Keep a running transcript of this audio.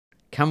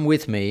Come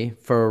with me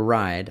for a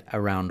ride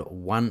around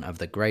one of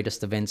the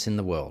greatest events in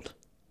the world.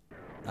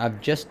 I've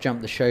just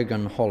jumped the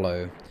Shogun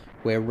Hollow,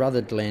 where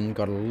Rutherglen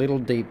got a little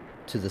deep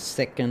to the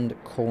second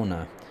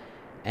corner.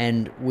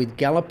 And with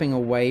galloping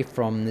away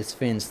from this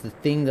fence, the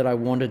thing that I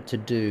wanted to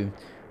do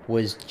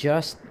was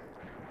just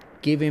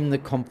give him the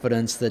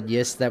confidence that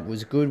yes, that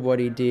was good what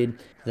he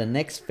did. The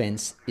next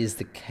fence is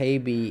the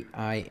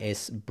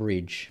KBIS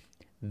bridge.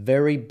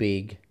 Very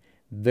big,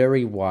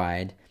 very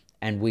wide,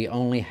 and we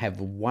only have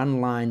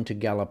one line to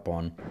gallop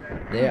on.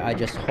 There I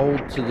just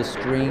hold to the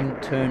string,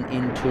 turn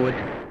into it,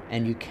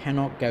 and you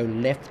cannot go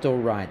left or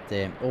right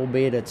there.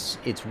 Albeit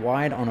it's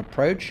wide on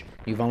approach,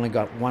 you've only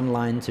got one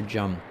line to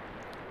jump.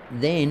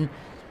 Then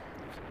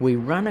we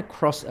run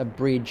across a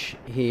bridge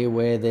here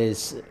where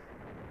there's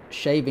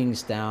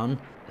shavings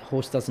down. The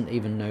horse doesn't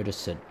even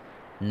notice it.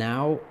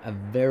 Now a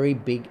very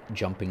big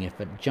jumping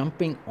effort.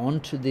 Jumping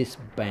onto this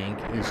bank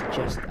is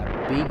just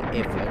a big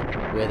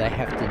effort where they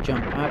have to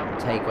jump up,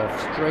 take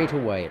off straight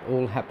away. It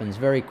all happens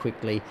very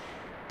quickly.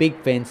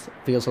 Big fence,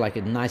 feels like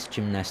a nice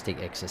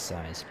gymnastic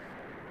exercise.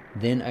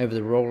 Then over the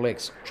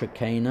Rolex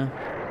Trakehner,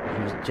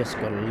 who's just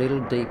got a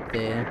little deep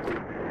there.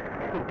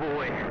 Good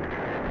boy.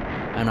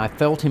 And I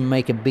felt him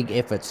make a big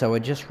effort, so I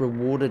just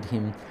rewarded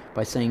him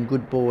by saying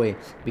good boy,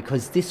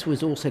 because this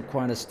was also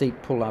quite a steep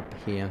pull up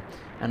here,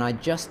 and I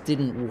just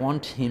didn't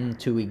want him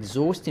to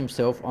exhaust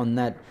himself on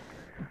that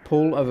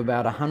pull of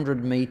about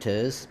 100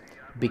 meters,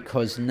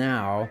 because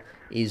now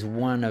is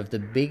one of the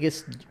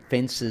biggest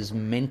fences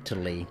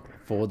mentally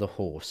for the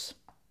horse.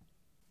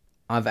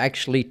 I've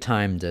actually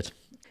timed it,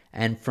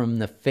 and from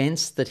the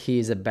fence that he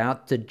is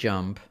about to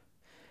jump,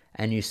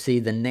 and you see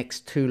the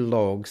next two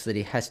logs that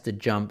he has to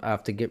jump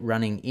after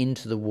running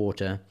into the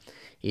water,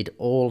 it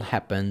all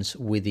happens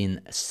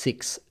within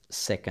 6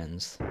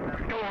 seconds.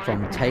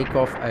 From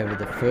takeoff over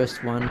the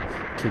first one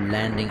to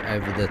landing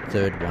over the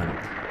third one.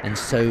 And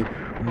so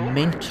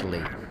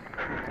mentally,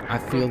 I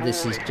feel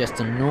this is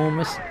just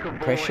enormous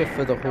pressure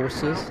for the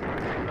horses,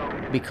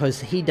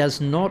 because he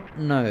does not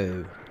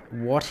know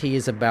what he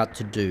is about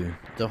to do.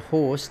 The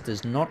horse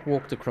does not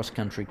walk the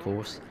cross-country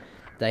course.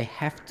 They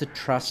have to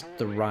trust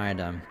the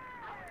rider.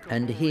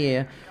 And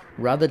here,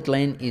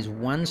 Rutherglen is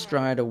one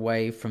stride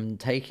away from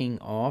taking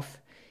off.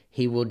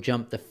 He will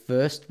jump the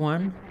first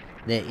one.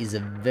 There is a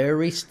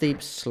very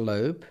steep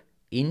slope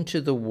into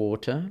the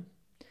water.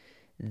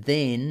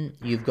 Then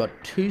you've got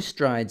 2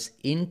 strides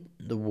in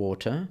the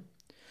water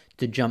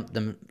to jump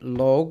the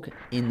log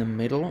in the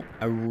middle,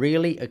 a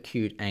really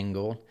acute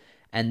angle,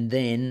 and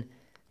then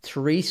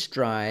 3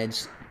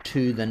 strides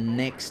to the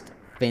next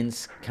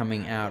fence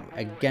coming out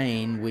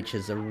again, which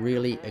is a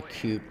really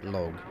acute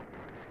log.